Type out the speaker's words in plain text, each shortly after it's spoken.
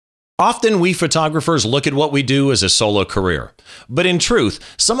Often we photographers look at what we do as a solo career. But in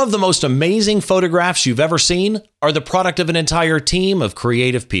truth, some of the most amazing photographs you've ever seen are the product of an entire team of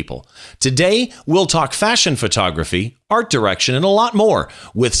creative people. Today, we'll talk fashion photography, art direction, and a lot more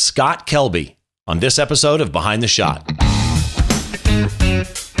with Scott Kelby on this episode of Behind the Shot.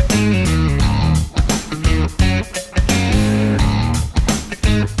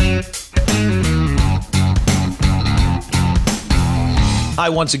 Hi,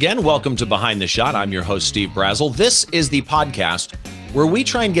 once again, welcome to Behind the Shot. I'm your host, Steve Brazill. This is the podcast where we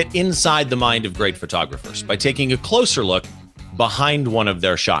try and get inside the mind of great photographers by taking a closer look behind one of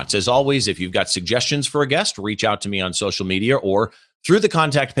their shots. As always, if you've got suggestions for a guest, reach out to me on social media or through the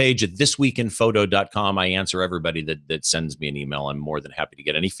contact page at thisweekinphoto.com. I answer everybody that sends me an email. I'm more than happy to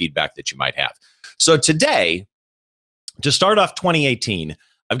get any feedback that you might have. So today, to start off 2018,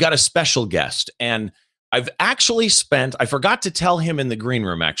 I've got a special guest, and I forgot to tell him in the green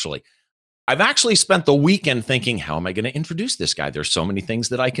room, actually. I've actually spent the weekend thinking, how am I going to introduce this guy? There's so many things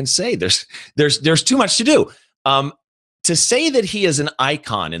that I can say. There's too much to do. To say that he is an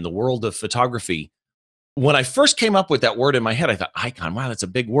icon in the world of photography, when I first came up with that word in my head, I thought, icon, wow, that's a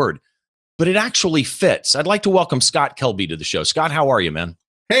big word. But it actually fits. I'd like to welcome Scott Kelby to the show. Scott, how are you, man?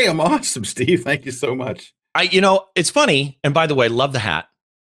 Hey, I'm awesome, Steve. Thank you so much. It's funny. And by the way, love the hat.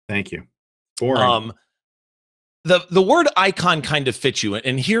 Thank you. Boring. The word icon kind of fits you,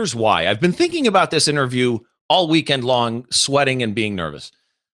 and here's why. I've been thinking about this interview all weekend long, sweating and being nervous.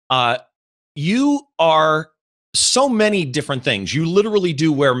 You are so many different things. You literally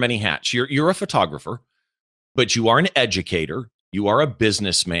do wear many hats. You're a photographer, but you are an educator. You are a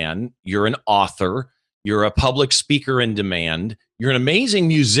businessman. You're an author. You're a public speaker in demand. You're an amazing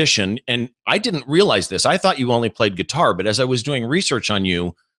musician, and I didn't realize this. I thought you only played guitar, but as I was doing research on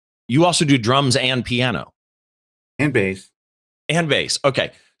you, you also do drums and piano. And bass. And bass.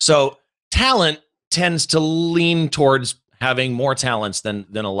 Okay. So talent tends to lean towards having more talents than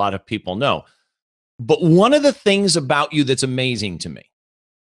a lot of people know. But one of the things about you that's amazing to me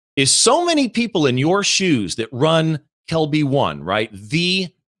is so many people in your shoes that run Kelby One, right? The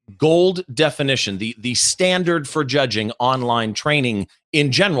gold definition, the standard for judging online training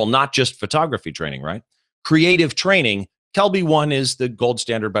in general, not just photography training, right? Creative training. Kelby One is the gold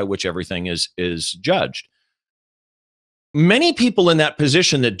standard by which everything is judged. Many people in that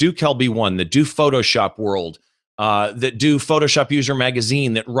position that do Kelby One, that do Photoshop World, that do Photoshop User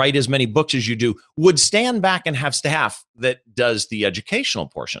Magazine, that write as many books as you do, would stand back and have staff that does the educational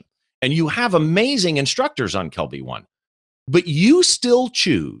portion. And you have amazing instructors on Kelby One, but you still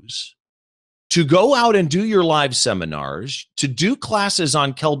choose to go out and do your live seminars, to do classes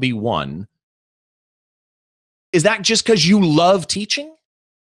on Kelby One. Is that just because you love teaching?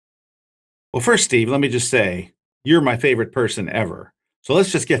 Well, first, Steve, let me just say, you're my favorite person ever. So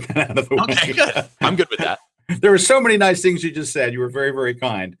let's just get that out of the way. Good. I'm good with that. There were so many nice things you just said. You were very, very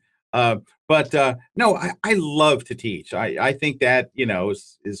kind. No, I love to teach. I think that,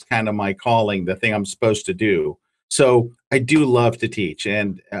 is kind of my calling, the thing I'm supposed to do. So I do love to teach.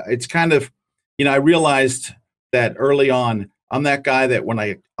 And it's kind of, I realized that early on, I'm that guy that when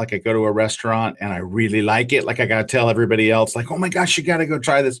I go to a restaurant and I really like it, like I got to tell everybody else, like, oh my gosh, you got to go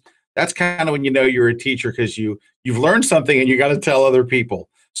try this. That's kind of when you know you're a teacher, because you've learned something and you got to tell other people.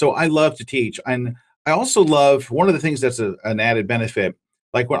 So I love to teach. And I also love, one of the things that's an added benefit,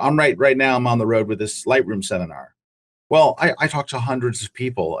 like when I'm right now, I'm on the road with this Lightroom seminar. Well, I talk to hundreds of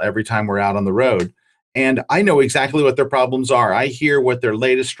people every time we're out on the road, and I know exactly what their problems are. I hear what their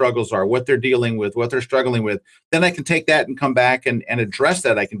latest struggles are, what they're dealing with, what they're struggling with. Then I can take that and come back and address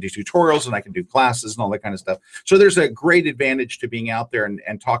that. I can do tutorials and I can do classes and all that kind of stuff. So there's a great advantage to being out there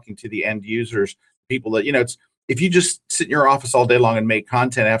and talking to the end users, people that, it's, if you just sit in your office all day long and make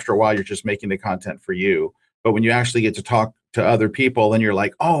content, after a while, you're just making the content for you. But when you actually get to talk to other people and you're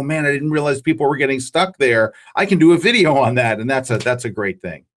like, oh man, I didn't realize people were getting stuck there. I can do a video on that. And that's a great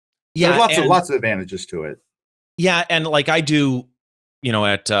thing. Yeah, there's lots of advantages to it. Yeah, and like I do,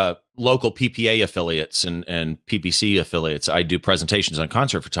 at local PPA affiliates and PPC affiliates, I do presentations on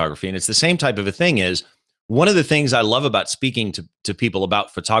concert photography, and it's the same type of a thing. Is one of the things I love about speaking to people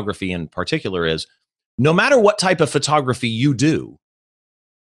about photography in particular is, no matter what type of photography you do,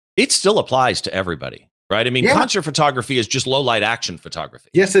 it still applies to everybody. Right. I mean, concert photography is just low light action photography.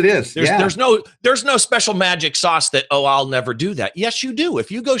 Yes, it is. There's no special magic sauce that, I'll never do that. Yes, you do.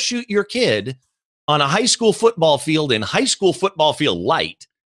 If you go shoot your kid on a high school football field in high school football field light,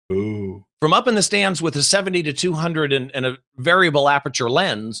 ooh, from up in the stands with a 70 to 200 and a variable aperture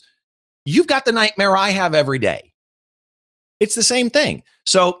lens, you've got the nightmare I have every day. It's the same thing.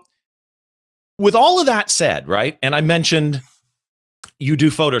 So with all of that said, right, and I mentioned You do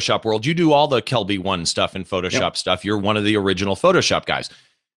Photoshop World. You do all the Kelby One stuff and Photoshop stuff. You're one of the original Photoshop guys.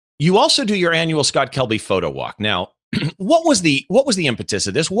 You also do your annual Scott Kelby photo walk. Now, what was the impetus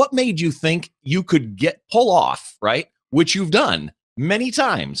of this? What made you think you could pull off, right? Which you've done many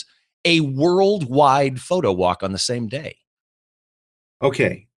times, a worldwide photo walk on the same day.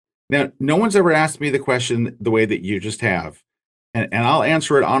 Okay. Now, no one's ever asked me the question the way that you just have. And I'll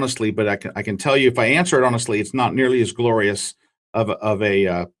answer it honestly, but I can tell you if I answer it honestly, it's not nearly as glorious of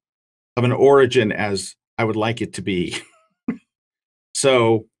an origin as I would like it to be.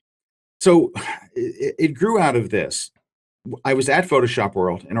 So it grew out of this. I was at Photoshop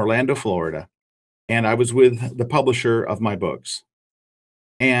World in Orlando, Florida, and I was with the publisher of my books.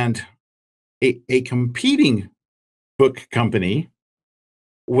 And a competing book company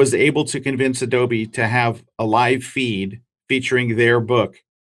was able to convince Adobe to have a live feed featuring their book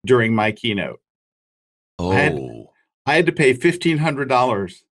during my keynote. Oh. I had to pay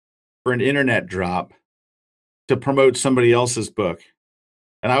 $1,500 for an internet drop to promote somebody else's book.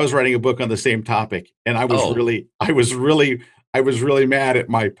 And I was writing a book on the same topic. And I was really mad at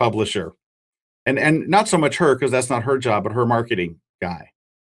my publisher. And not so much her, because that's not her job, but her marketing guy.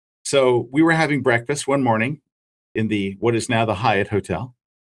 So we were having breakfast one morning in what is now the Hyatt Hotel.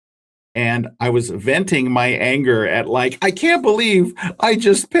 And I was venting my anger at I can't believe I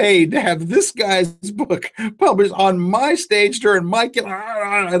just paid to have this guy's book published on my stage during my,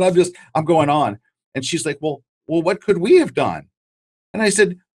 and I'm going on. And she's like, well, what could we have done? And I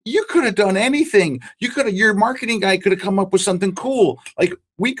said, you could have done anything. Your marketing guy could have come up with something cool. Like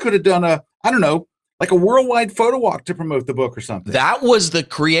we could have done a worldwide photo walk to promote the book or something. That was the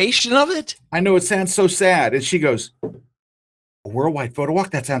creation of it? I know it sounds so sad. And she goes, a worldwide photo walk?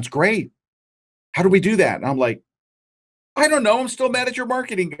 That sounds great. How do we do that? And I'm like, I don't know. I'm still mad at your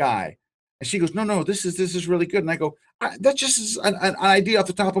marketing guy. And she goes, no, this is really good. And I go, that just is an idea off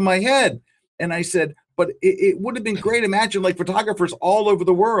the top of my head. And I said, but it would have been great. Imagine photographers all over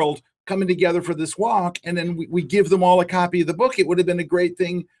the world coming together for this walk. And then we give them all a copy of the book. It would have been a great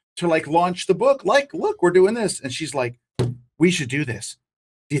thing to launch the book. Look, we're doing this. And she's like, we should do this.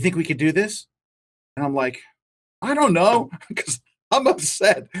 Do you think we could do this? And I'm like, I don't know, because I'm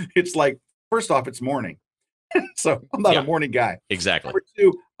upset. It's first off, it's morning. So I'm not a morning guy. Exactly. Number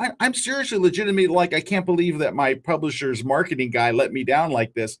two, I'm seriously legitimately I can't believe that my publisher's marketing guy let me down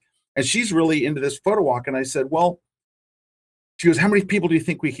like this. And she's really into this photo walk. And I said, she goes, how many people do you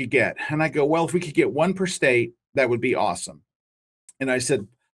think we could get? And I go, well, if we could get one per state, that would be awesome. And I said,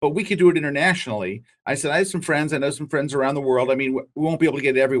 but we could do it internationally. I said, I have some friends. I know some friends around the world. I mean, we won't be able to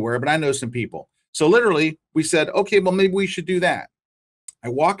get it everywhere, but I know some people. So literally we said, okay, well, maybe we should do that. I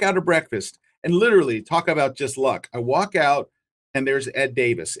walk out of breakfast and literally talk about just luck. I walk out and there's Ed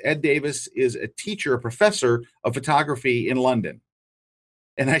Davis. Ed Davis is a teacher, a professor of photography in London.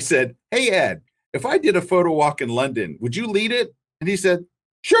 And I said, hey, Ed, if I did a photo walk in London, would you lead it? And he said,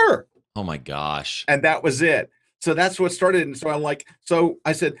 sure. Oh my gosh. And that was it. So that's what started. And so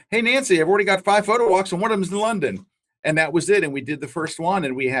I said, hey, Nancy, I've already got 5 photo walks and one of them is in London. And that was it. And we did the first one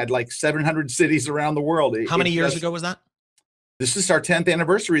and we had 700 cities around the world. How many years ago was that? This is our 10th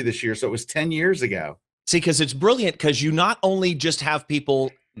anniversary this year. So it was 10 years ago. See, because it's brilliant because you not only just have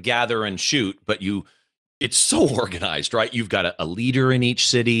people gather and shoot, but it's so organized, right? You've got a leader in each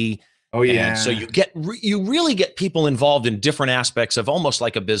city. Oh, yeah. And so you really get people involved in different aspects of almost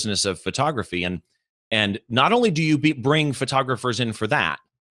like a business of photography. And not only do you bring photographers in for that,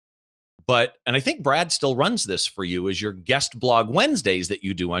 and I think Brad still runs this for you, is your guest blog Wednesdays that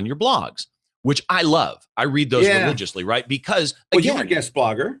you do on your blogs, which I love. I read those religiously, right? Because you were a guest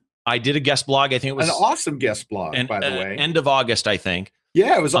blogger. I did a guest blog. I think it was an awesome guest blog, by the way. End of August, I think.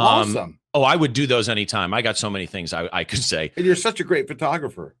 Yeah, it was awesome. Oh, I would do those anytime. I got so many things I could say. And you're such a great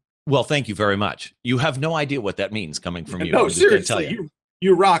photographer. Well, thank you very much. You have no idea what that means coming from you. No, seriously,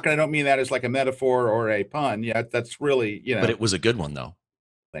 you rock. And I don't mean that as a metaphor or a pun. Yeah, that's really, But it was a good one, though.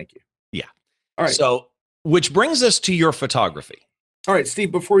 Thank you. Yeah. All right. So, which brings us to your photography. All right, Steve,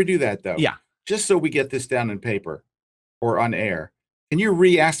 before we do that, though. Yeah. Just so we get this down in paper or on air, can you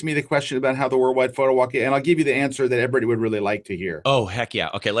re-ask me the question about how the worldwide photo walk, and I'll give you the answer that everybody would really like to hear. Oh, heck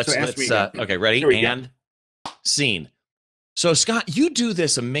yeah. Okay, let's okay, ready? And scene. So, Scott, you do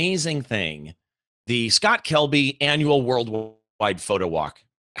this amazing thing, the Scott Kelby annual worldwide photo walk.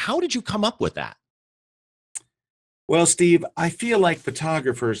 How did you come up with that? Well, Steve, I feel like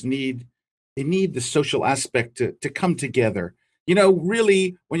photographers need the social aspect to come together.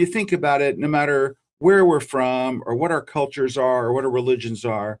 Really, when you think about it, no matter where we're from or what our cultures are or what our religions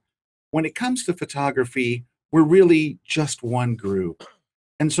are, when it comes to photography, we're really just one group.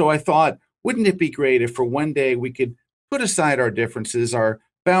 And so I thought, wouldn't it be great if for one day we could put aside our differences, our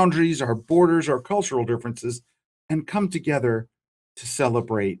boundaries, our borders, our cultural differences, and come together to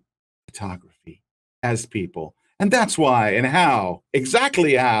celebrate photography as people. And that's why and how,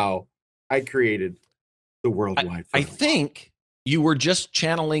 exactly how, I created the Worldwide I Photo. think you were just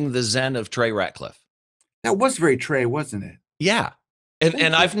channeling the Zen of Trey Ratcliffe. That was very Trey, wasn't it? Yeah.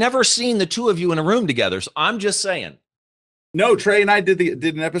 And I've never seen the two of you in a room together. So I'm just saying. No, Trey and I did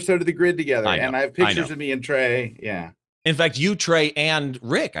an episode of The Grid together, I know, and I have pictures of me and Trey. Yeah. In fact, you, Trey, and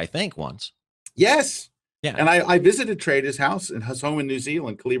Rick, I think, once. Yes. Yeah. And I visited Trey at his house in his home in New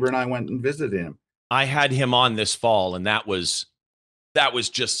Zealand. Calibre and I went and visited him. I had him on this fall, and that was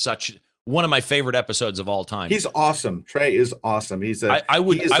just such one of my favorite episodes of all time. He's awesome. Trey is awesome. I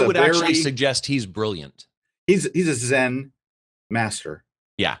would actually suggest he's brilliant. He's a Zen master.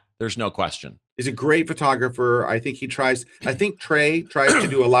 Yeah, there's no question. He's a great photographer. I think Trey tries to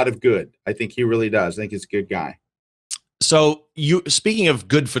do a lot of good. I think he really does. I think he's a good guy. So speaking of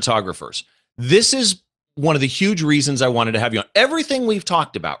good photographers, this is one of the huge reasons I wanted to have you on. Everything we've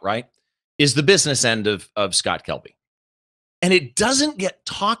talked about, right, is the business end of Scott Kelby. And it doesn't get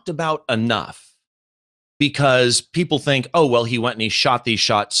talked about enough because people think, oh, well, he went and he shot these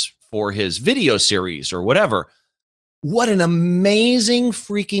shots for his video series or whatever. What an amazing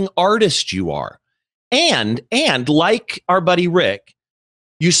freaking artist you are. And like our buddy Rick,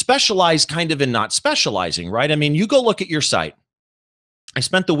 you specialize kind of in not specializing, right? I mean, you go look at your site. I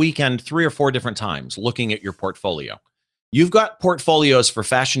spent the weekend 3 or 4 different times looking at your portfolio. You've got portfolios for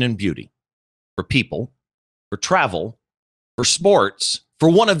fashion and beauty, for people, for travel, for sports, for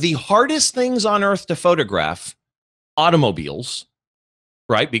one of the hardest things on earth to photograph, automobiles,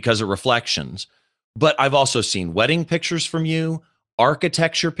 right? Because of reflections. But I've also seen wedding pictures from you,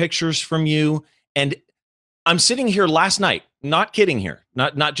 architecture pictures from you. And I'm sitting here last night, not kidding here,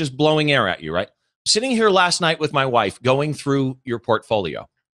 not just blowing air at you, right? Sitting here last night with my wife going through your portfolio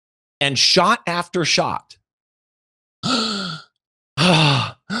and shot after shot. Oh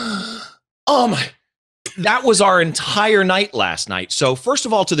my, that was our entire night last night. So first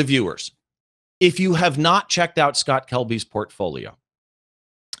of all, to the viewers, if you have not checked out Scott Kelby's portfolio,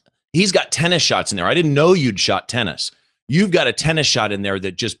 he's got tennis shots in there. I didn't know you'd shot tennis. You've got a tennis shot in there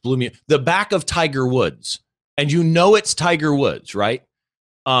that just blew me. The back of Tiger Woods. And you know it's Tiger Woods, right?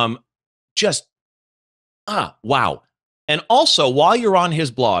 Wow. And also, while you're on his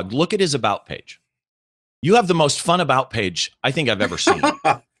blog, look at his about page. You have the most fun about page I think I've ever seen.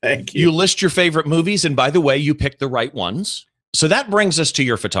 Thank you. You list your favorite movies, and by the way, you picked the right ones. So that brings us to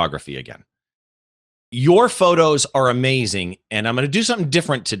your photography again. Your photos are amazing, and I'm going to do something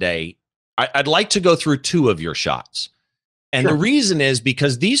different today. I'd like to go through 2 of your shots. And Sure. The reason is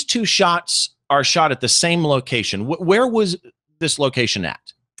because these 2 shots are shot at the same location. Where was this location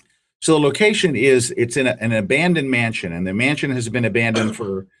at? So the location it's in an abandoned mansion, and the mansion has been abandoned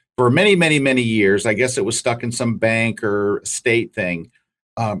for many, many, many years. I guess it was stuck in some bank or state thing.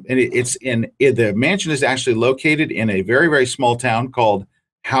 And the mansion is actually located in a very, very small town called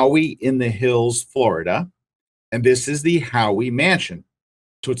Howey in the Hills, Florida. And this is the Howey Mansion.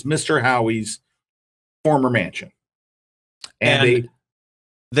 So it's Mr. Howey's former mansion. And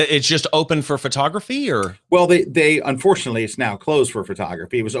it's just open for photography, or? Well, they unfortunately, it's now closed for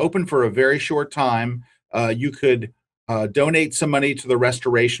photography. It was open for a very short time. You could donate some money to the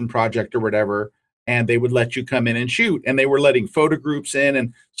restoration project or whatever, and they would let you come in and shoot. And they were letting photo groups in.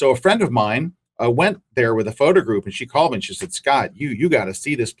 And so a friend of mine went there with a photo group, and she called me and she said, Scott, you got to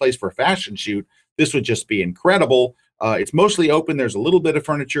see this place for a fashion shoot. This would just be incredible. It's mostly open. There's a little bit of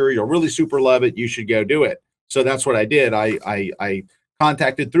furniture. You'll really super love it. You should go do it. So that's what I did. I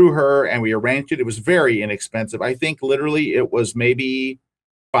contacted through her, and we arranged it. It was very inexpensive. I think literally it was maybe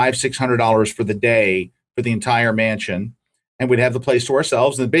 $500-600 for the day for the entire mansion, and we'd have the place to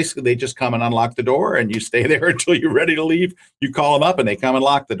ourselves. And basically, they just come and unlock the door, and you stay there until you're ready to leave. You call them up, and they come and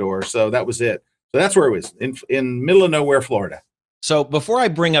lock the door. So that was it. So that's where it was, in middle of nowhere, Florida. So before I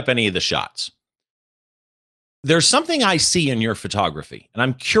bring up any of the shots, there's something I see in your photography, and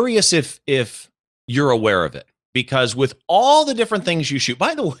I'm curious if you're aware of it, because with all the different things you shoot,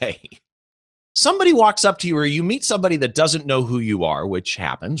 by the way, somebody walks up to you or you meet somebody that doesn't know who you are, which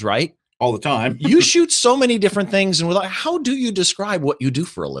happens, right? All the time. You shoot so many different things, and how do you describe what you do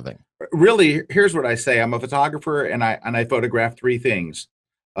for a living? Really, here's what I say. I'm a photographer, and I photograph 3 things: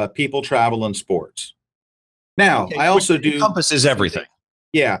 people, travel, and sports. Now, Okay, I also do encompasses everything.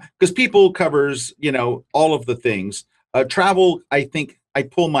 Yeah, because people covers, all of the things. Travel, I think I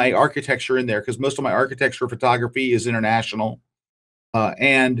pull my architecture in there because most of my architecture photography is international,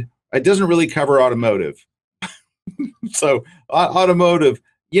 and it doesn't really cover automotive. So automotive,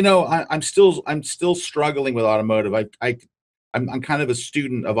 I'm still struggling with automotive. I'm kind of a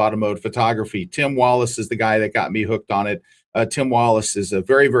student of automotive photography. Tim Wallace is the guy that got me hooked on it. Tim Wallace is a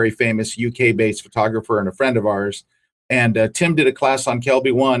very, very famous UK-based photographer and a friend of ours. And Tim did a class on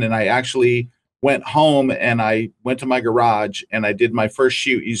Kelby One, and I actually went home and I went to my garage and I did my first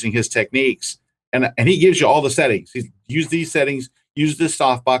shoot using his techniques. And he gives you all the settings. He's use these settings, use this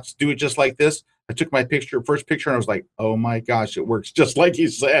softbox, do it just like this. I took my first picture, and I was like, "Oh my gosh, it works just like he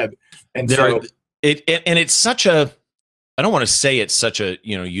said." And it's such a, I don't want to say it's such a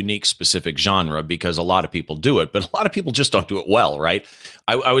unique specific genre, because a lot of people do it, but a lot of people just don't do it well, right?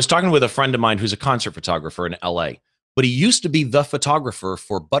 I was talking with a friend of mine who's a concert photographer in LA, but he used to be the photographer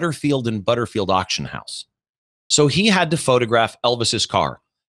for Butterfield and Butterfield Auction House. So he had to photograph Elvis's car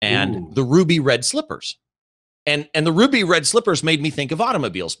and the ruby red slippers. And the ruby red slippers made me think of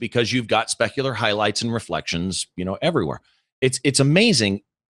automobiles, because you've got specular highlights and reflections, everywhere. It's amazing.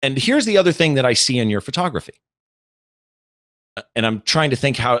 And here's the other thing that I see in your photography. And I'm trying to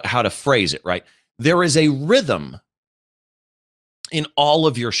think how to phrase it, right? There is a rhythm in all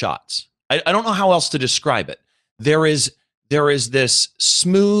of your shots. I don't know how else to describe it. There is this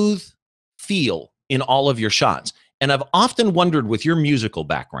smooth feel in all of your shots. And I've often wondered, with your musical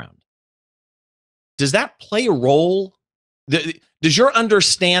background, does that play a role? Does your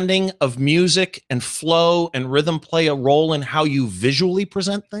understanding of music and flow and rhythm play a role in how you visually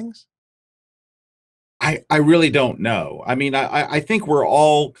present things? I really don't know. I mean, I think we're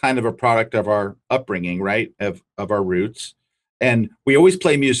all kind of a product of our upbringing, right? Of our roots. And we always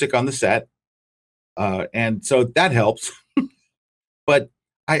play music on the set. And so that helps. But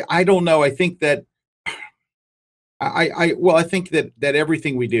I don't know. I think that I think that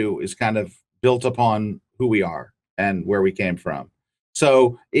everything we do is kind of built upon who we are and where we came from.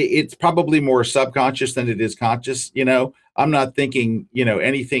 So it's probably more subconscious than it is conscious. I'm not thinking,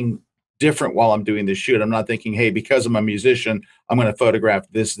 anything different while I'm doing this shoot. I'm not thinking, hey, because I'm a musician, I'm going to photograph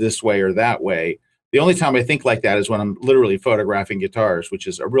this way or that way. The only time I think like that is when I'm literally photographing guitars, which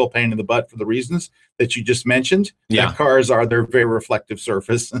is a real pain in the butt for the reasons that you just mentioned. Yeah. That cars are their very reflective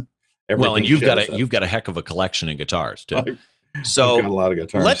surface. Well, and you've got a heck of a collection of guitars too. So I've got a lot of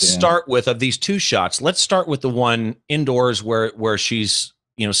guitars. Let's start with, of these two shots, let's start with the one indoors where she's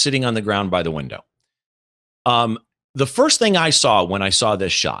sitting on the ground by the window. The first thing I saw when I saw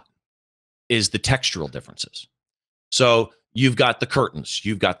this shot is the textural differences. So you've got the curtains,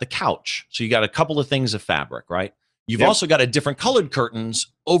 you've got the couch, so you got a couple of things of fabric, right? You've also got a different colored curtains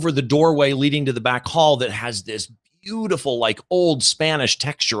over the doorway leading to the back hall that has this beautiful, like, old Spanish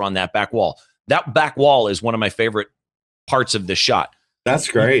texture on that back wall. That back wall is one of my favorite parts of this shot. That's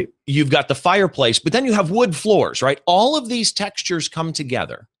great. You've got the fireplace, but then you have wood floors, right? All of these textures come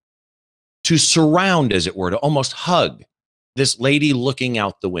together to surround, as it were, to almost hug this lady looking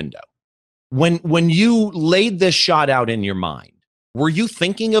out the window. When you laid this shot out in your mind, were you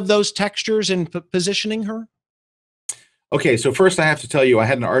thinking of those textures and positioning her? Okay, so first I have to tell you, I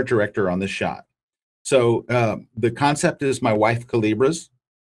had an art director on this shot. So the concept is my wife Calibra's.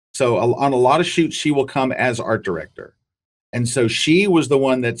 So on a lot of shoots, she will come as art director. And so she was the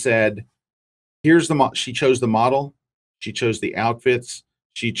one that said, here's she chose the model, she chose the outfits,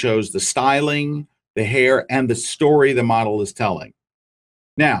 she chose the styling, the hair, and the story the model is telling.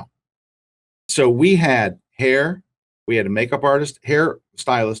 Now, so we had hair, we had a makeup artist, hair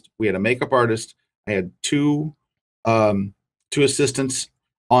stylist, we had a makeup artist, I had two assistants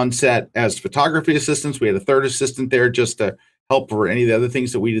on set as photography assistants. We had a third assistant there just to help for any of the other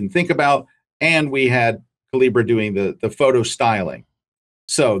things that we didn't think about. And we had Calibra doing the photo styling.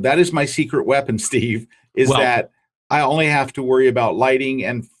 So that is my secret weapon, Steve, is that I only have to worry about lighting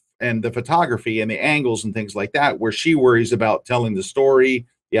and the photography and the angles and things like that, where she worries about telling the story,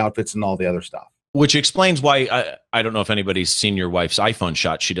 the outfits, and all the other stuff. Which explains why, I don't know if anybody's seen your wife's iPhone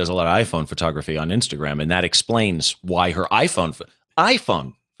shot. She does a lot of iPhone photography on Instagram, and that explains why her iPhone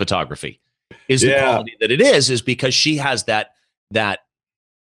photography is the quality that it is because she has that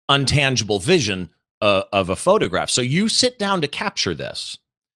untangible vision of a photograph. So you sit down to capture this.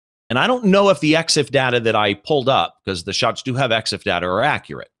 And I don't know if the EXIF data that I pulled up, because the shots do have EXIF data, are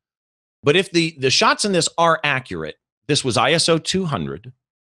accurate. But if the shots in this are accurate, this was ISO 200,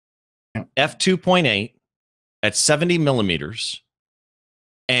 f2.8 at 70 millimeters.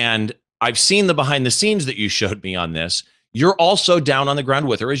 And I've seen the behind the scenes that you showed me on this. You're also down on the ground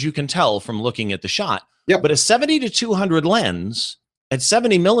with her, as you can tell from looking at the shot. Yep. But a 70 to 200 lens at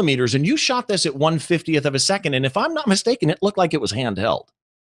 70 millimeters, and you shot this at 1/50th of a second. And if I'm not mistaken, it looked like it was handheld.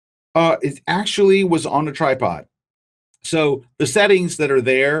 It actually was on a tripod. So the settings that are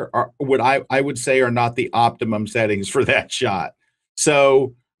there are what I would say are not the optimum settings for that shot.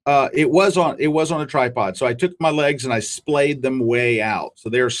 So It was on a tripod. So I took my legs and I splayed them way out. So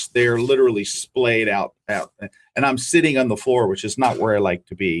they're literally splayed out, and I'm sitting on the floor, which is not where I like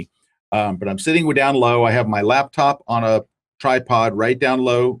to be. But I'm sitting down low. I have my laptop on a tripod right down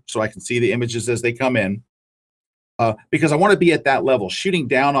low so I can see the images as they come in. Because I want to be at that level. Shooting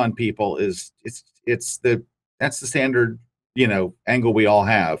down on people that's the standard, angle we all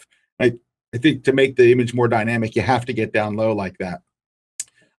have. I think to make the image more dynamic, you have to get down low like that.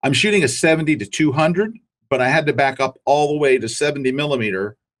 I'm shooting a 70 to 200, but I had to back up all the way to 70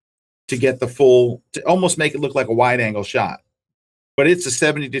 millimeter to get the full, to almost make it look like a wide angle shot. But it's a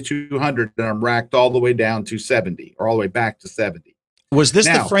 70 to 200, and I'm racked all the way down to 70, or all the way back to 70. Was this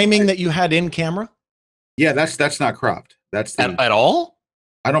the framing that you had in camera? Yeah, that's not cropped. That's at all?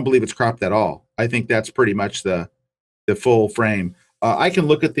 I don't believe it's cropped at all. I think that's pretty much the full frame. I can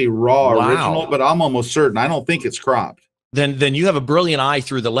look at the raw original, but I'm almost certain. I don't think it's cropped. Then you have a brilliant eye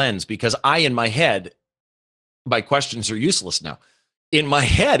through the lens, because in my head, my questions are useless now. In my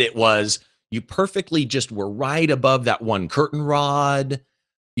head, it was you perfectly just were right above that one curtain rod.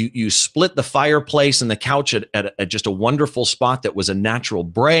 You split the fireplace and the couch at just a wonderful spot that was a natural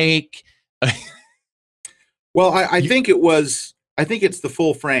break. Well, I think it's the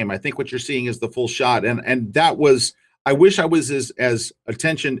full frame. I think what you're seeing is the full shot. And that was, I wish I was as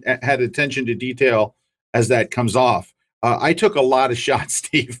had attention to detail as that comes off. I took a lot of shots,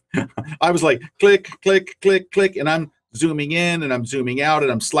 Steve. I was like, click, click, click, click, and I'm zooming in and I'm zooming out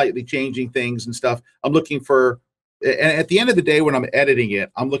and I'm slightly changing things and stuff. I'm looking for, and at the end of the day, when I'm editing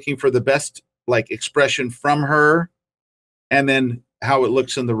it, I'm looking for the best expression from her, and then how it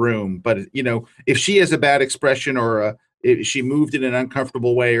looks in the room. But if she has a bad expression, or if she moved in an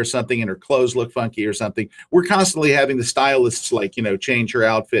uncomfortable way or something, and her clothes look funky or something, we're constantly having the stylists change her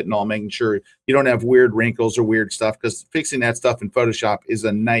outfit and all, making sure you don't have weird wrinkles or weird stuff, because fixing that stuff in Photoshop is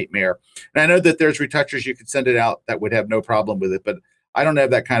a nightmare. And I know that there's retouchers you could send it out that would have no problem with it, but I don't have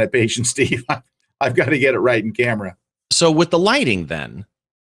that kind of patience, Steve. I've got to get it right in camera. So with the lighting, then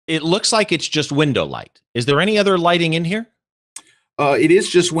it looks like it's just window light. Is there any other lighting in here? It is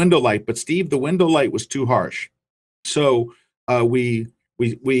just window light, but Steve, the window light was too harsh. So we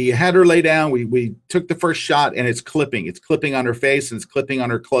had her lay down. We took the first shot, and it's clipping. It's clipping on her face, and it's clipping on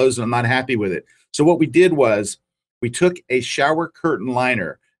her clothes, and I'm not happy with it. So what we did was we took a shower curtain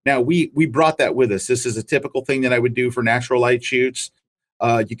liner. Now we brought that with us. This is a typical thing that I would do for natural light shoots.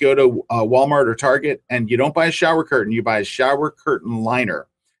 You go to Walmart or Target, and you don't buy a shower curtain. You buy a shower curtain liner,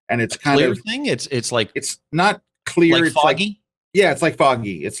 and it's kind of thing. It's like, it's not clear. Like it's foggy. Yeah, it's like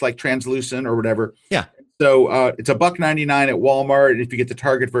foggy. It's like translucent or whatever. Yeah. So it's $1.99 at Walmart. And if you get the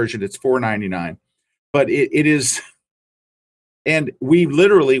Target version, it's $4.99. But it is, and we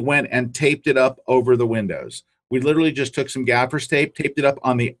literally went and taped it up over the windows. We literally just took some gaffer's tape, taped it up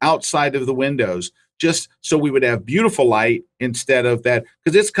on the outside of the windows, just so we would have beautiful light instead of that,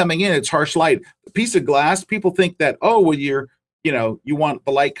 because it's coming in, it's harsh light. A piece of glass, people think that, oh, well, you want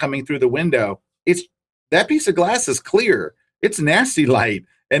the light coming through the window. It's that piece of glass is clear. It's nasty light,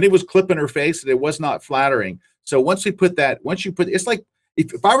 and it was clipping her face, and it was not flattering. So once you put, it's like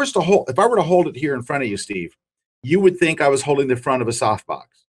if I were to hold it here in front of you, Steve, you would think I was holding the front of a softbox.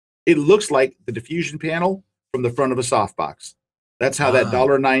 It looks like the diffusion panel from the front of a softbox. That's how that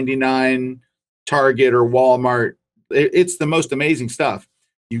 $1.99 Target or Walmart. It's the most amazing stuff.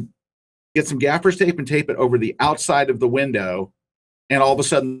 You get some gaffer's tape and tape it over the outside of the window, and all of a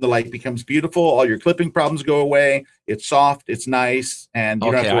sudden the light becomes beautiful. All your clipping problems go away. It's soft. It's nice. And you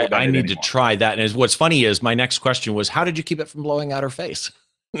don't have to worry about it I need anymore. to try that. And what's funny is my next question was, how did you keep it from blowing out her face?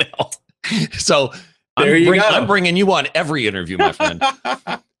 No. So I'm bringing you on every interview, my friend.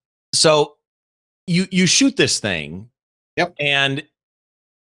 So you shoot this thing. Yep. And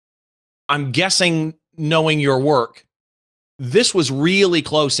I'm guessing, knowing your work, this was really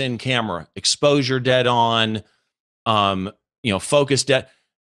close in camera, exposure dead on, focus dead.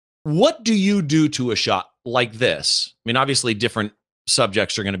 What do you do to a shot like this? I mean, obviously different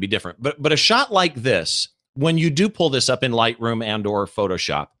subjects are going to be different, but a shot like this, when you do pull this up in Lightroom and or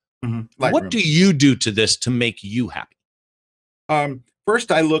Photoshop, what do you do to this to make you happy?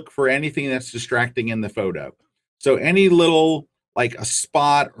 First, I look for anything that's distracting in the photo. So any little, like a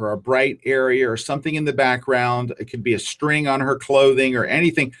spot or a bright area or something in the background, it could be a string on her clothing or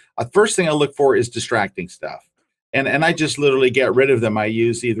anything. First thing I look for is distracting stuff. And I just literally get rid of them. I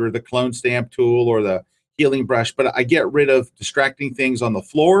use either the clone stamp tool or the healing brush, but I get rid of distracting things on the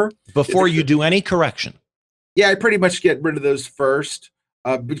floor. Before you do any correction? Yeah, I pretty much get rid of those first,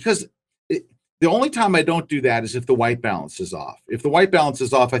 because the only time I don't do that is if the white balance is off. If the white balance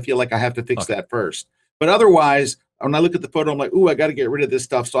is off, I feel like I have to fix that first. But otherwise, when I look at the photo, I'm like, ooh, I got to get rid of this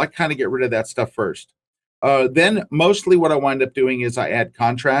stuff. So I kind of get rid of that stuff first. Then mostly what I wind up doing is I add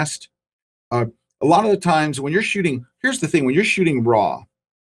contrast. Uh, a lot of the times when you're shooting, here's the thing, when you're shooting raw,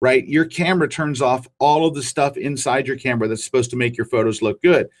 right, your camera turns off all of the stuff inside your camera that's supposed to make your photos look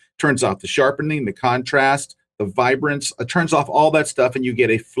good. Turns off the sharpening, the contrast, the vibrance, it turns off all that stuff and you get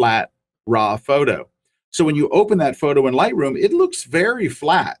a flat, raw photo. So when you open that photo in Lightroom, it looks very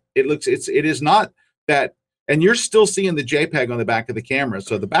flat. It is not that, and you're still seeing the JPEG on the back of the camera.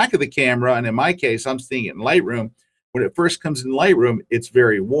 So the back of the camera, and in my case, I'm seeing it in Lightroom. When it first comes in Lightroom, it's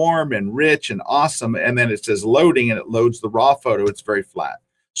very warm and rich and awesome. And then it says loading and it loads the raw photo. It's very flat.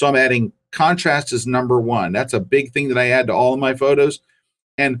 So I'm adding contrast as number one. That's a big thing that I add to all of my photos.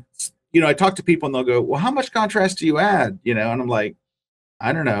 And, I talk to people and they'll go, well, how much contrast do you add? And I'm like,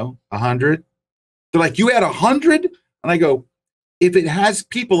 I don't know, 100. They're like, you add 100? And I go, if it has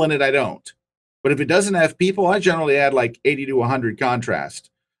people in it, I don't. But if it doesn't have people, I generally add like 80 to 100 contrast.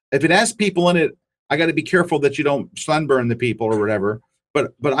 If it has people in it, I got to be careful that you don't sunburn the people or whatever.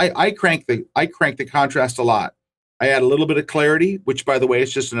 But I crank the contrast a lot. I add a little bit of clarity, which by the way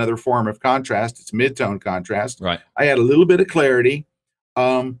is just another form of contrast. It's mid-tone contrast. Right. I add a little bit of clarity.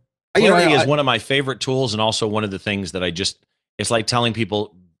 Clarity is one of my favorite tools, and also one of the things that it's like telling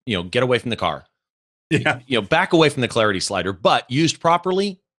people, get away from the car. Yeah. Back away from the clarity slider, but used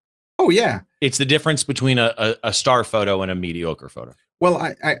properly. Oh yeah. It's the difference between a star photo and a mediocre photo.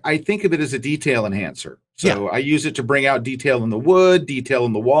 Well, I think of it as a detail enhancer. So I use it to bring out detail in the wood, detail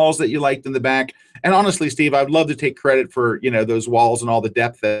in the walls that you liked in the back. And honestly, Steve, I'd love to take credit for, those walls and all the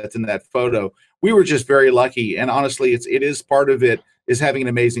depth that's in that photo. We were just very lucky. And honestly, it is part of it is having an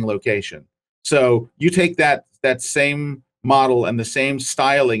amazing location. So you take that same model and the same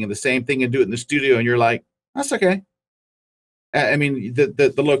styling and the same thing and do it in the studio, and you're like, that's okay. I mean,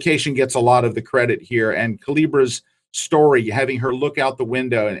 the location gets a lot of the credit here. And Calibra's story, having her look out the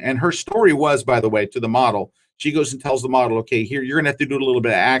window, and her story was, by the way, to the model, she goes and tells the model, okay, here, you're gonna have to do a little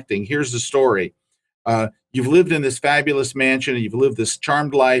bit of acting. Here's the story. You've lived in this fabulous mansion and you've lived this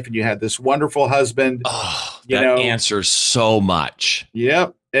charmed life and you had this wonderful husband. Oh, that answers so much.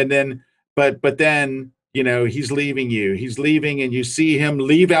 Yep. And then, but then, he's leaving and you see him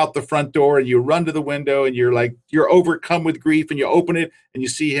leave out the front door and you run to the window and you're overcome with grief and you open it and you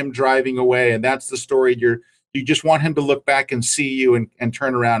see him driving away. And that's the story. You just want him to look back and see you and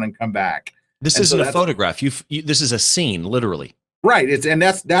turn around and come back. This isn't a photograph. This is a scene, literally. Right.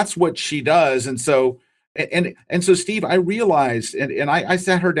 That's what she does. And so, so Steve, I realized, and I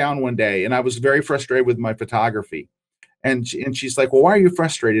sat her down one day and I was very frustrated with my photography. And she's like, well, why are you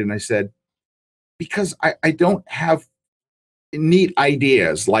frustrated? And I said, because I don't have neat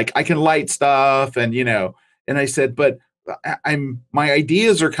ideas. Like I can light stuff and I said, but my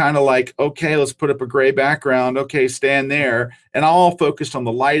ideas are kind of like, okay, let's put up a gray background. Okay, stand there. And I'm all focused on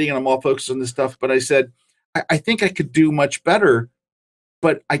the lighting and I'm all focused on this stuff. But I said, I think I could do much better,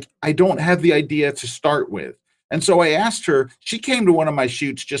 but I don't have the idea to start with. And so I asked her, she came to one of my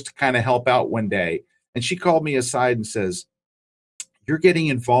shoots just to kind of help out one day. And she called me aside and says, you're getting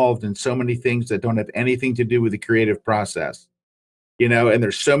involved in so many things that don't have anything to do with the creative process. And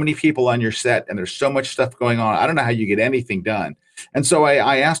there's so many people on your set and there's so much stuff going on. I don't know how you get anything done. And so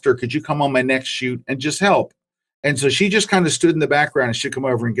I asked her, could you come on my next shoot and just help? And so she just kind of stood in the background and she'd come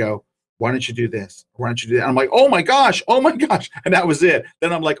over and go, why don't you do this? Why don't you do that? And I'm like, oh my gosh. And that was it.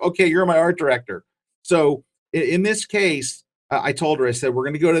 Then I'm like, okay, you're my art director. So in this case, I told her, I said, we're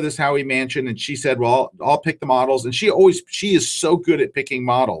going to go to this Howie mansion. And she said, well, I'll pick the models. And she is so good at picking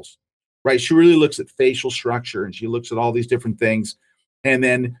models, right? She really looks at facial structure and she looks at all these different things. And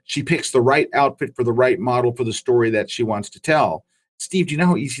then she picks the right outfit for the right model for the story that she wants to tell. Steve, do you know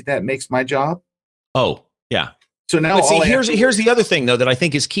how easy that makes my job? Oh, yeah. So now but see, here's the other thing, though, that I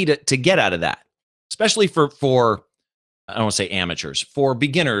think is key to get out of that, especially for I don't want to say amateurs, for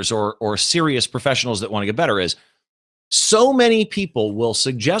beginners or serious professionals that want to get better, is so many people will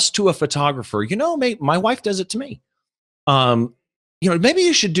suggest to a photographer, my wife does it to me. Maybe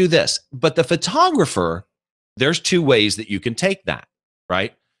you should do this. But the photographer, there's two ways that you can take that.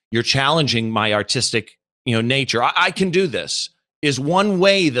 Right? You're challenging my artistic, nature. I can do this is one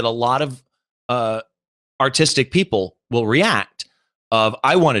way that a lot of artistic people will react of,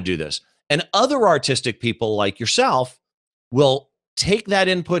 I want to do this. And other artistic people like yourself will take that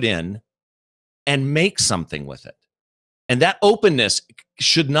input in and make something with it. And that openness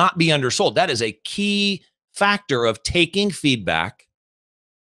should not be undersold. That is a key factor of taking feedback,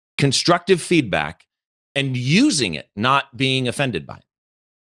 constructive feedback, and using it, not being offended by it.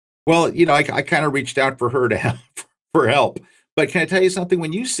 Well, I kind of reached out for her for help. But can I tell you something?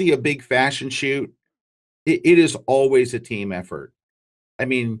 When you see a big fashion shoot it is always a team effort. I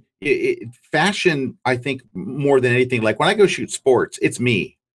mean, fashion, I think more than anything, like when I go shoot sports, it's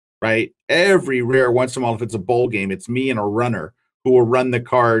me, right? Every rare once in a while, if it's a bowl game, it's me and a runner who will run the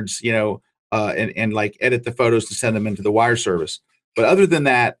cards, and like edit the photos to send them into the wire service. But other than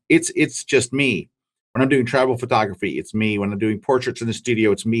that, it's just me. When I'm doing travel photography, it's me. When I'm doing portraits in the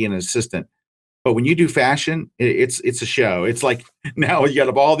studio, it's me and an assistant. But when you do fashion, it's a show. It's like now you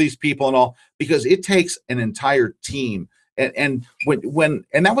got all these people and all, because it takes an entire team. And when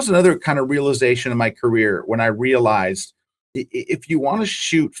that was another kind of realization in my career, when I realized if you want to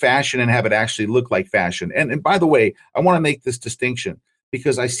shoot fashion and have it actually look like fashion. And by the way, I want to make this distinction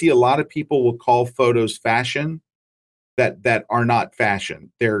because I see a lot of people will call photos fashion that are not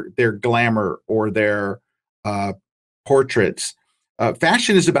fashion. They're glamour or they're portraits.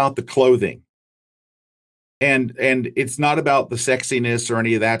 Fashion is about the clothing. And it's not about the sexiness or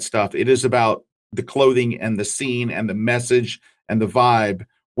any of that stuff. It is about the clothing and the scene and the message and the vibe,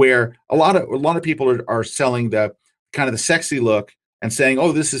 where a lot of people are selling the kind of the sexy look and saying,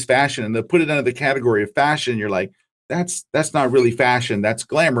 oh, this is fashion, and they put it under the category of fashion. You're like, that's not really fashion, that's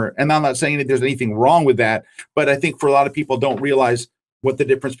glamour. And I'm not saying that there's anything wrong with that, but I think for a lot of people don't realize what the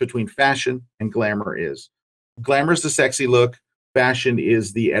difference between fashion and glamour is. Glamour is the sexy look, fashion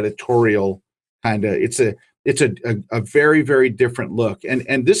is the editorial kind of, it's a very, very different look.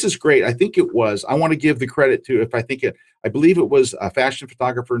 And this is great. I think it was, I want to give the credit to, I believe it was a fashion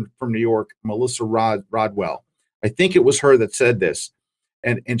photographer from New York, Melissa Rodwell. I think it was her that said this.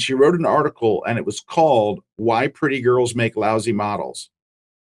 And she wrote an article and it was called Why Pretty Girls Make Lousy Models.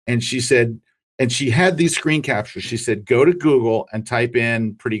 And she said, and she had these screen captures. She said, go to Google and type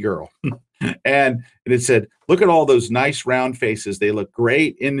in pretty girl. and it said, look at all those nice round faces. They look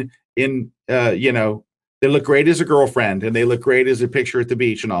great they look great as a girlfriend and they look great as a picture at the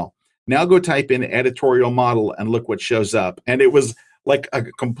beach and all. Now go type in editorial model and look what shows up. And it was like a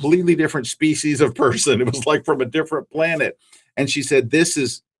completely different species of person. It was like from a different planet. And she said, this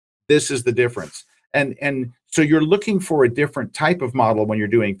is the difference. And so you're looking for a different type of model when you're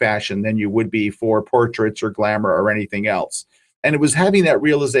doing fashion than you would be for portraits or glamour or anything else. And it was having that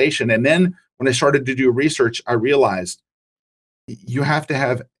realization. And then when I started to do research, I realized you have to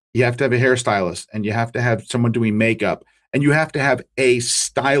have a hairstylist, and you have to have someone doing makeup, and you have to have a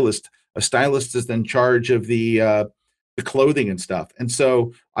stylist. A stylist is in charge of the clothing and stuff. And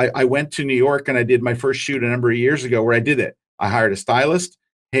so I went to New York and I did my first shoot a number of years ago where I did it. I hired a stylist,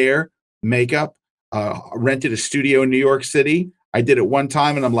 hair, makeup, rented a studio in New York City. I did it one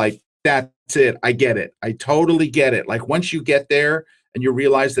time and I'm like, that's it. I get it. I totally get it. Like once you get there and you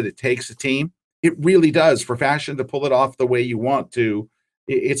realize that it takes a team, it really does, for fashion to pull it off the way you want to.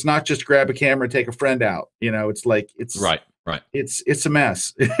 It's not just grab a camera and take a friend out. It's like, it's right. It's a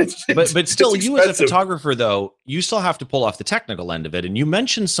mess. But still, you as a photographer, though, you still have to pull off the technical end of it. And you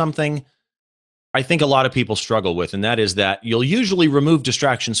mentioned something I think a lot of people struggle with, and that is that you'll usually remove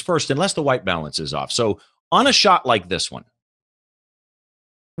distractions first unless the white balance is off. So on a shot like this one,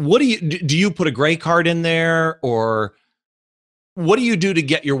 what do you put a gray card in there, or what do you do to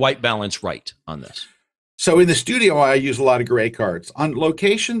get your white balance right on this? So in the studio, I use a lot of gray cards. On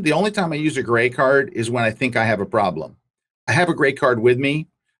location, the only time I use a gray card is when I think I have a problem. I have a gray card with me,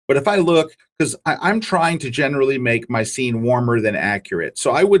 but if I look, because I'm trying to generally make my scene warmer than accurate.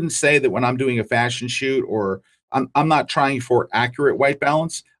 So I wouldn't say that when I'm doing a fashion shoot, or I'm not trying for accurate white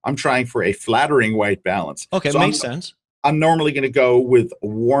balance. I'm trying for a flattering white balance. Okay, so makes sense. I'm normally going to go with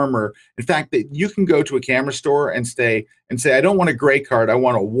warmer. In fact, that you can go to a camera store and say, I don't want a gray card, I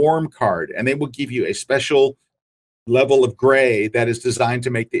want a warm card. And they will give you a special level of gray that is designed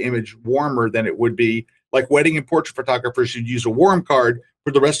to make the image warmer than it would be. Like wedding and portrait photographers should use a warm card,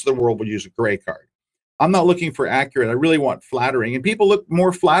 for the rest of the world will use a gray card. I'm not looking for accurate. I really want flattering, and people look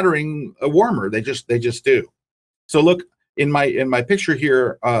more flattering warmer. They just do. So look in my picture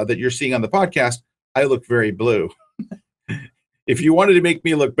here that you're seeing on the podcast, I look very blue. If you wanted to make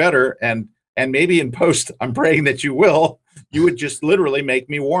me look better, and maybe in post, I'm praying that you will, you would just literally make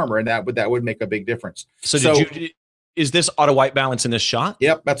me warmer, and that would make a big difference. So is this auto white balance in this shot?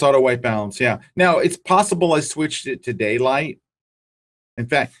 Yep, that's auto white balance. Yeah. Now it's possible I switched it to daylight. In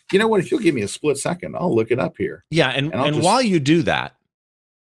fact, you know what? If you'll give me a split second, I'll look it up here. Yeah, and while you do that,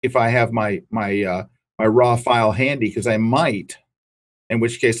 if I have my raw file handy, because I might, in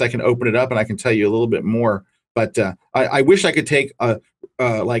which case I can open it up and I can tell you a little bit more. But I wish I could take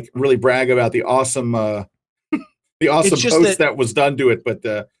like really brag about the awesome post that was done to it,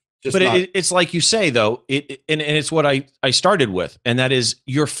 but it's like you say though, and it's what I started with, and that is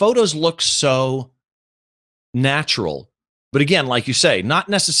your photos look so natural. But again, like you say, not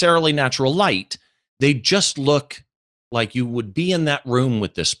necessarily natural light. they just look like you would be in that room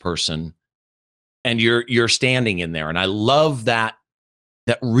with this person and you're standing in there. And I love that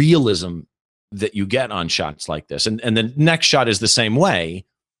realism that you get on shots like this. And the next shot is the same way.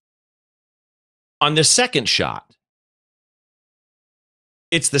 On the second shot,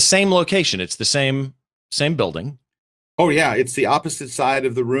 it's the same location. It's the same building. Oh yeah, it's the opposite side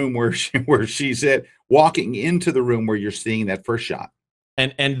of the room where she's at, walking into the room where you're seeing that first shot.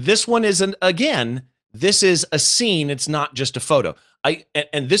 And this one isn't, again, this is a scene. It's not just a photo.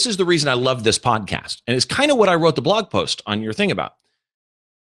 And this is the reason I love this podcast. And it's kind of what I wrote the blog post on your thing about.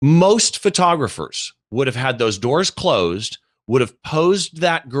 Most photographers would have had those doors closed, would have posed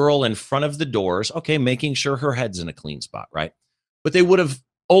that girl in front of the doors, okay, making sure her head's in a clean spot, right? But they would have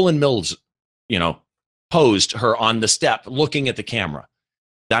Olin Mills, posed her on the step looking at the camera.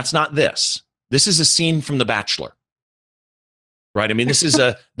 That's not this. This is a scene from The Bachelor. Right? I mean, this is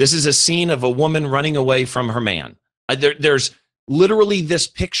a scene of a woman running away from her man. There's literally, this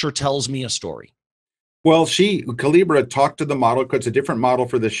picture tells me a story. Well, Calibra talked to the model, because it's a different model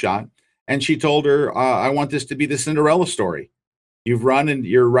for this shot, and she told her, I want this to be the Cinderella story. You're running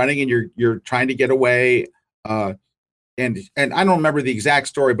and you're trying to get away. And I don't remember the exact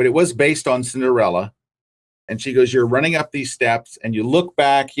story, but it was based on Cinderella. And she goes, you're running up these steps and you look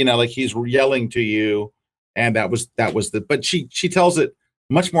back, like he's yelling to you. And but she tells it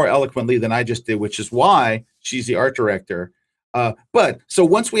much more eloquently than I just did, which is why she's the art director. But so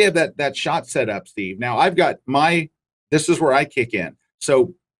once we have that shot set up, Steve, now I've got this is where I kick in.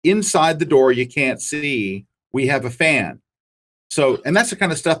 So inside the door, you can't see, we have a fan. So, and that's the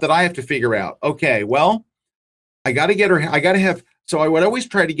kind of stuff that I have to figure out. Okay, well, I got to get her, so I would always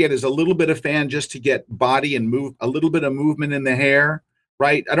try to get is a little bit of fan just to get body and move, a little bit of movement in the hair,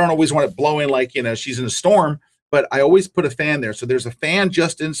 right? I don't always want it blowing like, she's in a storm, but I always put a fan there. So there's a fan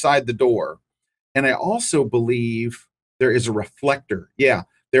just inside the door. And I also believe there is a reflector. Yeah,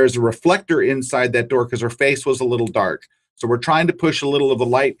 there's a reflector inside that door because her face was a little dark. So we're trying to push a little of the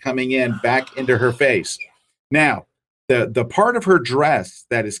light coming in back into her face. Now, the part of her dress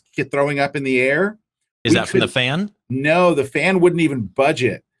that is throwing up in the air. Is that from the fan? No, the fan wouldn't even budge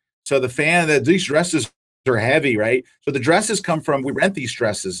it. So the fan, these dresses are heavy, right? So the dresses come from, we rent these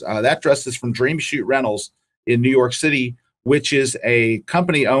dresses. That dress is from Dream Shoot Rentals in New York City, which is a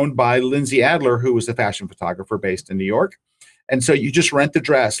company owned by Lindsay Adler, who was a fashion photographer based in New York. And so you just rent the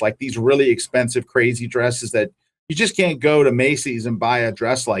dress, like these really expensive, crazy dresses that you just can't go to Macy's and buy a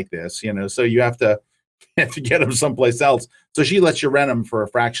dress like this, so you have to get them someplace else. So she lets you rent them for a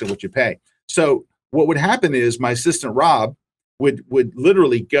fraction of what you pay. So what would happen is my assistant Rob would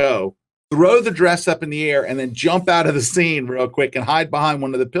literally go throw the dress up in the air and then jump out of the scene real quick and hide behind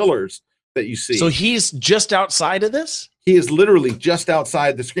one of the pillars that you see. So he's just outside of this? He is literally just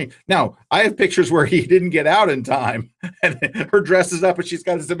outside the screen. Now, I have pictures where he didn't get out in time and her dress is up and she's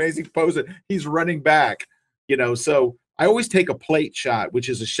got this amazing pose and he's running back, So I always take a plate shot, which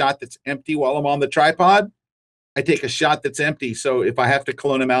is a shot that's empty while I'm on the tripod. I take a shot that's empty. So if I have to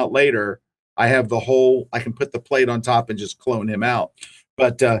clone him out later, I have I can put the plate on top and just clone him out.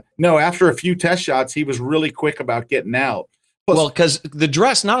 But no, after a few test shots, he was really quick about getting out. Plus, well, because the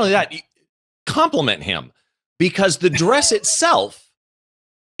dress, not only that, compliment him because the dress itself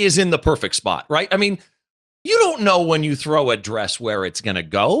is in the perfect spot, right? I mean, you don't know when you throw a dress where it's going to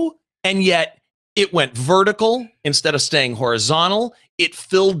go. And yet it went vertical instead of staying horizontal. It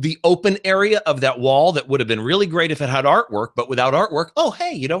filled the open area of that wall that would have been really great if it had artwork, but without artwork, oh,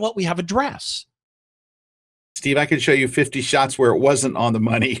 hey, you know what? We have a dress. Steve, I can show you 50 shots where it wasn't on the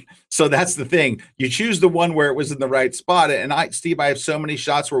money. So that's the thing. You choose the one where it was in the right spot. And Steve, I have so many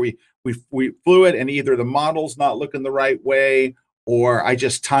shots where we flew it and either the model's not looking the right way or I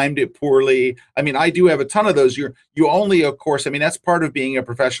just timed it poorly. I mean, I do have a ton of those. You only, of course, I mean, that's part of being a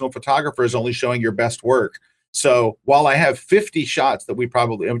professional photographer is only showing your best work. So while I have 50 shots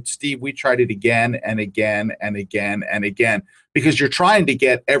that Steve, we tried it again and again and again and again because you're trying to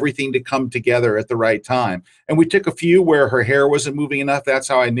get everything to come together at the right time. And we took a few where her hair wasn't moving enough. That's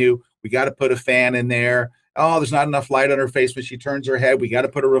how I knew we got to put a fan in there. Oh, there's not enough light on her face when she turns her head. We got to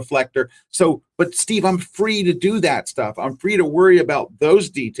put a reflector. So, but Steve, I'm free to do that stuff. I'm free to worry about those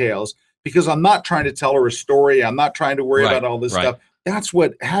details because I'm not trying to tell her a story. I'm not trying to worry about all this stuff. That's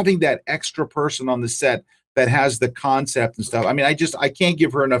what having that extra person on the set that has the concept and stuff. I mean, I can't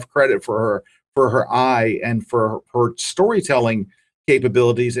give her enough credit for her eye and for her storytelling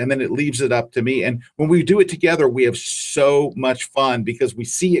capabilities. And then it leaves it up to me. And when we do it together, we have so much fun because we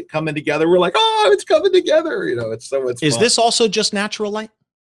see it coming together. We're like, oh, it's coming together. It's so much fun. Is this also just natural light?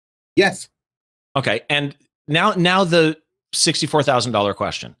 Yes. Okay. And now the $64,000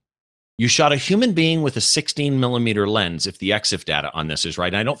 question. You shot a human being with a 16 millimeter lens, if the EXIF data on this is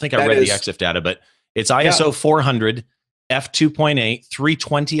right. And I don't think I That read is- the EXIF data, but it's ISO 400, f2.8,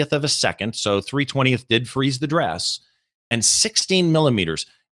 3/20th of a second. So 3/20th did freeze the dress, and 16 millimeters.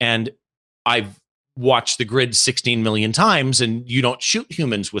 And I've watched the grid 16 million times, and you don't shoot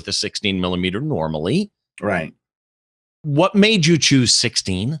humans with a 16 millimeter normally. Right. What made you choose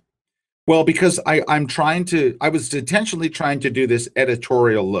 16? Well, because I was intentionally trying to do this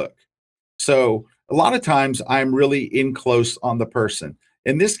editorial look. So a lot of times I'm really in close on the person.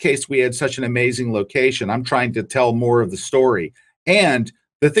 In this case, we had such an amazing location. I'm trying to tell more of the story. And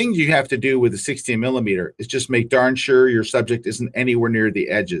the thing you have to do with the 16 millimeter is just make darn sure your subject isn't anywhere near the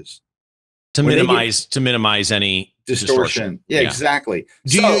edges. To minimize any distortion. Yeah, exactly.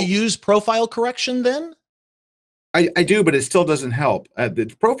 Do you use profile correction then? I do, but it still doesn't help.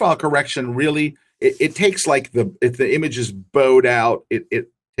 The profile correction really, it takes like if the image is bowed out, it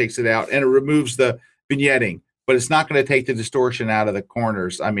takes it out and it removes the vignetting, but it's not going to take the distortion out of the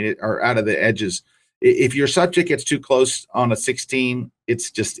corners. I mean, or out of the edges. If your subject gets too close on a 16, it's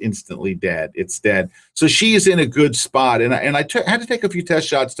just instantly dead. It's dead. So she is in a good spot. And I had to take a few test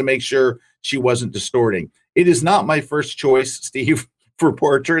shots to make sure she wasn't distorting. It is not my first choice, Steve, for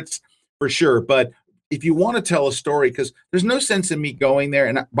portraits, for sure. But if you want to tell a story, because there's no sense in me going there.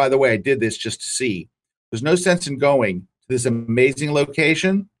 And by the way, I did this just to see. There's no sense in going to this amazing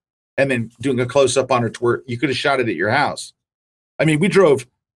location and then doing a close-up on her to where you could have shot it at your house. I mean, we drove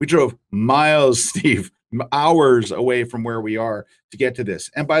miles, Steve, hours away from where we are to get to this.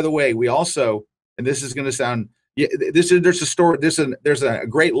 And by the way, we also, and this is going to sound, there's a story, there's a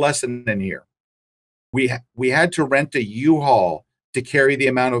great lesson in here. We had to rent a U-Haul to carry the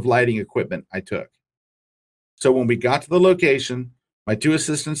amount of lighting equipment I took. So when we got to the location, my two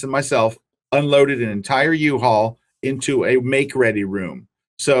assistants and myself unloaded an entire U-Haul into a make-ready room.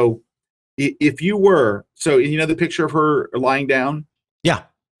 So if you were, so you know the picture of her lying down? Yeah.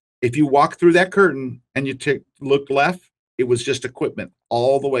 If you walk through that curtain and you look left, it was just equipment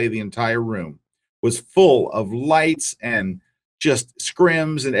all the way. The entire room was full of lights and just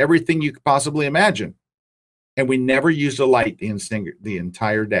scrims and everything you could possibly imagine. And we never used a light the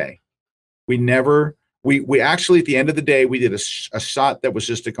entire day. We actually, at the end of the day, we did a shot that was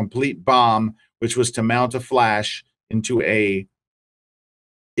just a complete bomb, which was to mount a flash into an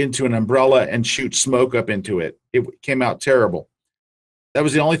umbrella and shoot smoke up into it. It came out terrible. That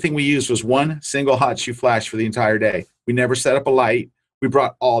was the only thing we used, was one single hot shoe flash for the entire day. We never set up a light. We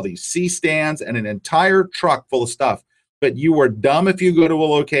brought all these C-stands and an entire truck full of stuff. But you are dumb if you go to a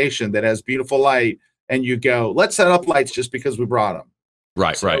location that has beautiful light and you go, let's set up lights just because we brought them.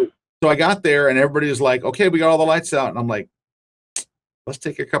 Right. So I got there and everybody was like, okay, we got all the lights out. And I'm like, let's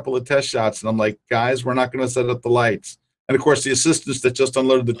take a couple of test shots. And I'm like, guys, we're not going to set up the lights. And of course, the assistants that just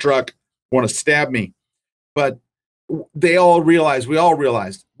unloaded the truck want to stab me. But we all realized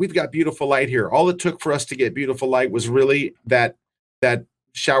we've got beautiful light here. All it took for us to get beautiful light was really that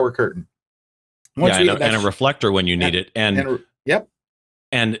shower curtain. And a reflector when you need it.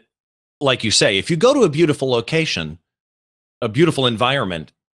 And like you say, if you go to a beautiful location, a beautiful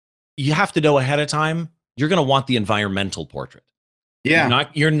environment, you have to know ahead of time, you're going to want the environmental portrait. Yeah.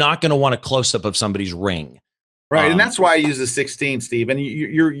 You're not going to want a close-up of somebody's ring. Right. And that's why I use the 16, Steve. And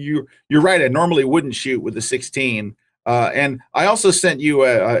you're right. I normally wouldn't shoot with the 16. And I also sent you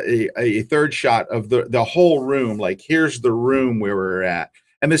a third shot of the whole room. Like, here's the room where we're at.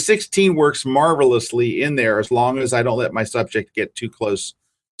 And the 16 works marvelously in there as long as I don't let my subject get too close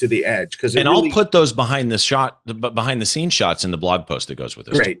to the edge. I'll put those behind the scenes shots in the blog post that goes with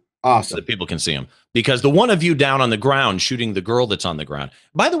this. Great. Awesome. So that people can see them. Because the one of you down on the ground shooting the girl that's on the ground.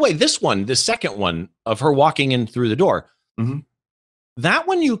 By the way, the second one of her walking in through the door, that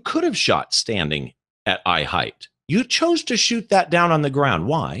one you could have shot standing at eye height. You chose to shoot that down on the ground.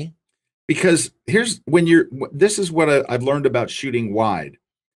 Why? Because this is what I've learned about shooting wide.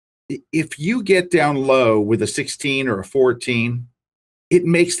 If you get down low with a 16 or a 14, it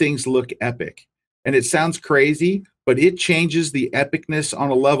makes things look epic. And it sounds crazy, but it changes the epicness on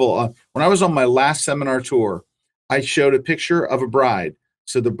a level. When I was on my last seminar tour, I showed a picture of a bride.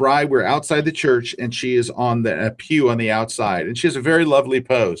 So the bride, we're outside the church, and she is on a pew on the outside, and she has a very lovely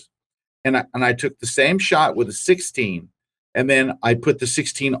pose. And I took the same shot with a 16, and then I put the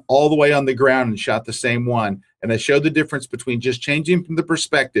 16 all the way on the ground and shot the same one. And I showed the difference between just changing from the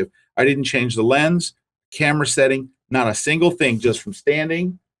perspective. I didn't change the lens, camera setting, not a single thing, just from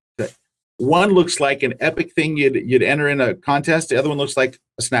standing. One looks like an epic thing you'd enter in a contest. The other one looks like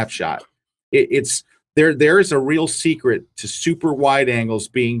a snapshot. There is a real secret to super wide angles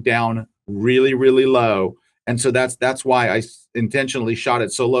being down really, really low And so that's why I intentionally shot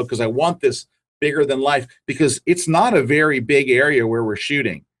it so low, because I want this bigger than life, because it's not a very big area where we're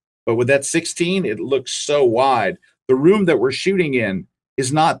shooting. But with that 16, it looks so wide. The room that we're shooting in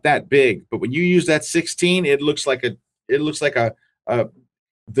is not that big, but when you use that 16, it looks like a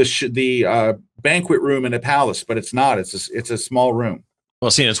banquet room in a palace, but it's not. It's a small room. Well,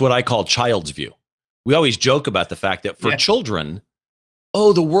 see, it's what I call child's view. We always joke about the fact that for children,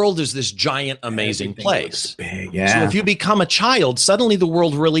 oh, the world is this giant, amazing place. Big, yeah. So if you become a child, suddenly the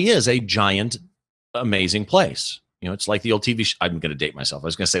world really is a giant, amazing place. You know, it's like the old TV show. I'm going to date myself. I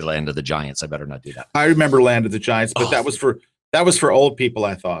was going to say Land of the Giants. I better not do that. I remember Land of the Giants, but that was for old people,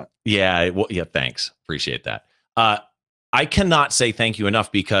 I thought. Yeah. Well, yeah. Thanks. Appreciate that. I cannot say thank you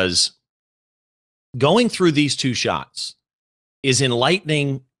enough, because going through these two shots is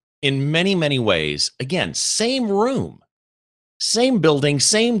enlightening in many, many ways. Again, same room, same building,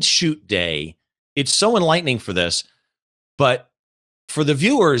 same shoot day. It's so enlightening for this. But for the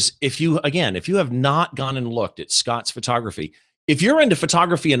viewers, if you have not gone and looked at Scott's photography, if you're into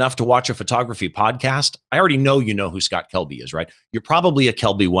photography enough to watch a photography podcast, I already know you know who Scott Kelby is, right? You're probably a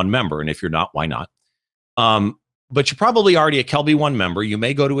Kelby One member. And if you're not, why not? But you're probably already a Kelby One member. You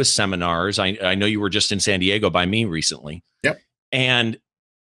may go to his seminars. I know you were just in San Diego by me recently. Yep. And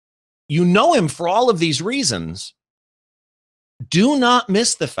you know him for all of these reasons. Do not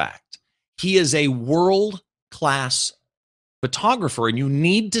miss the fact he is a world-class photographer, and you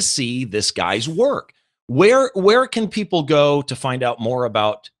need to see this guy's work. Where can people go to find out more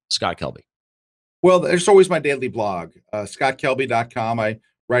about Scott Kelby? Well, there's always my daily blog, scottkelby.com. I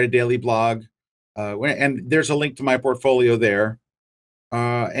write a daily blog. And there's a link to my portfolio there.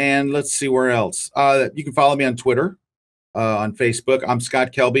 And let's see where else. You can follow me on Twitter, on Facebook. I'm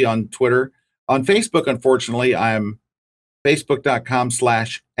Scott Kelby on Twitter. On Facebook, unfortunately, I'm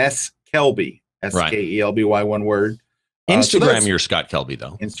facebook.com/skelby, SKELBY, one word. Instagram, you're Scott Kelby,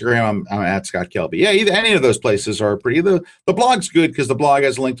 though. Instagram, I'm at Scott Kelby. Yeah, any of those places are pretty. The blog's good because the blog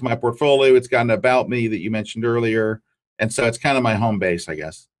has a link to my portfolio. It's got an about me that you mentioned earlier. And so it's kind of my home base, I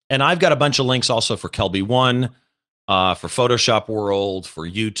guess. And I've got a bunch of links also for Kelby One, for Photoshop World, for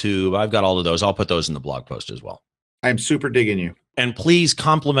YouTube. I've got all of those. I'll put those in the blog post as well. I'm super digging you. And please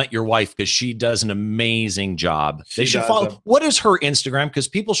compliment your wife, because she does an amazing job. They should follow. What is her Instagram? Because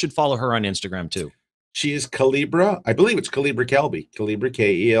people should follow her on Instagram too. She is Calibra. I believe it's Calibra Kelby. Calibra,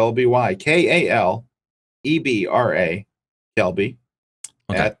 KELBY, KALEBRA Kelby.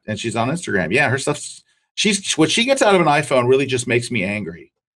 Okay. And she's on Instagram. Yeah, her stuff. What she gets out of an iPhone really just makes me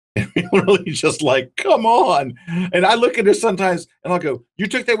angry. Really just like, come on. And I look at her sometimes and I'll go, you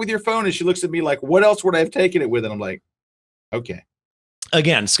took that with your phone? And she looks at me like, what else would I have taken it with? And I'm like, okay.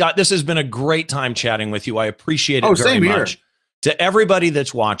 Again, Scott, this has been a great time chatting with you. I appreciate it very much. To everybody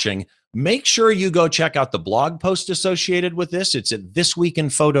that's watching, make sure you go check out the blog post associated with this. It's at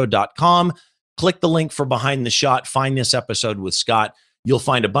thisweekinphoto.com. Click the link for Behind the Shot. Find this episode with Scott. You'll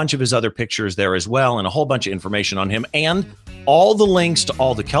find a bunch of his other pictures there as well, and a whole bunch of information on him, and all the links to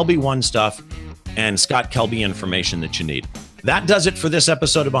all the Kelby One stuff and Scott Kelby information that you need. That does it for this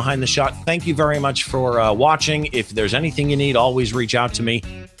episode of Behind the Shot. Thank you very much for watching. If there's anything you need, always reach out to me.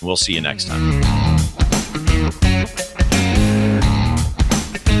 We'll see you next time.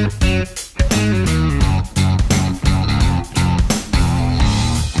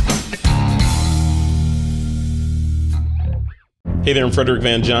 Hey there, I'm Frederick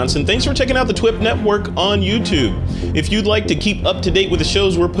Van Johnson. Thanks for checking out the TWIP Network on YouTube. If you'd like to keep up to date with the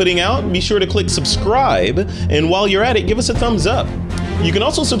shows we're putting out, be sure to click subscribe. And while you're at it, give us a thumbs up. You can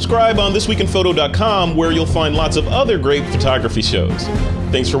also subscribe on thisweekinphoto.com, where you'll find lots of other great photography shows.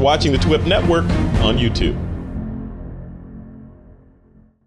 Thanks for watching the TWIP Network on YouTube.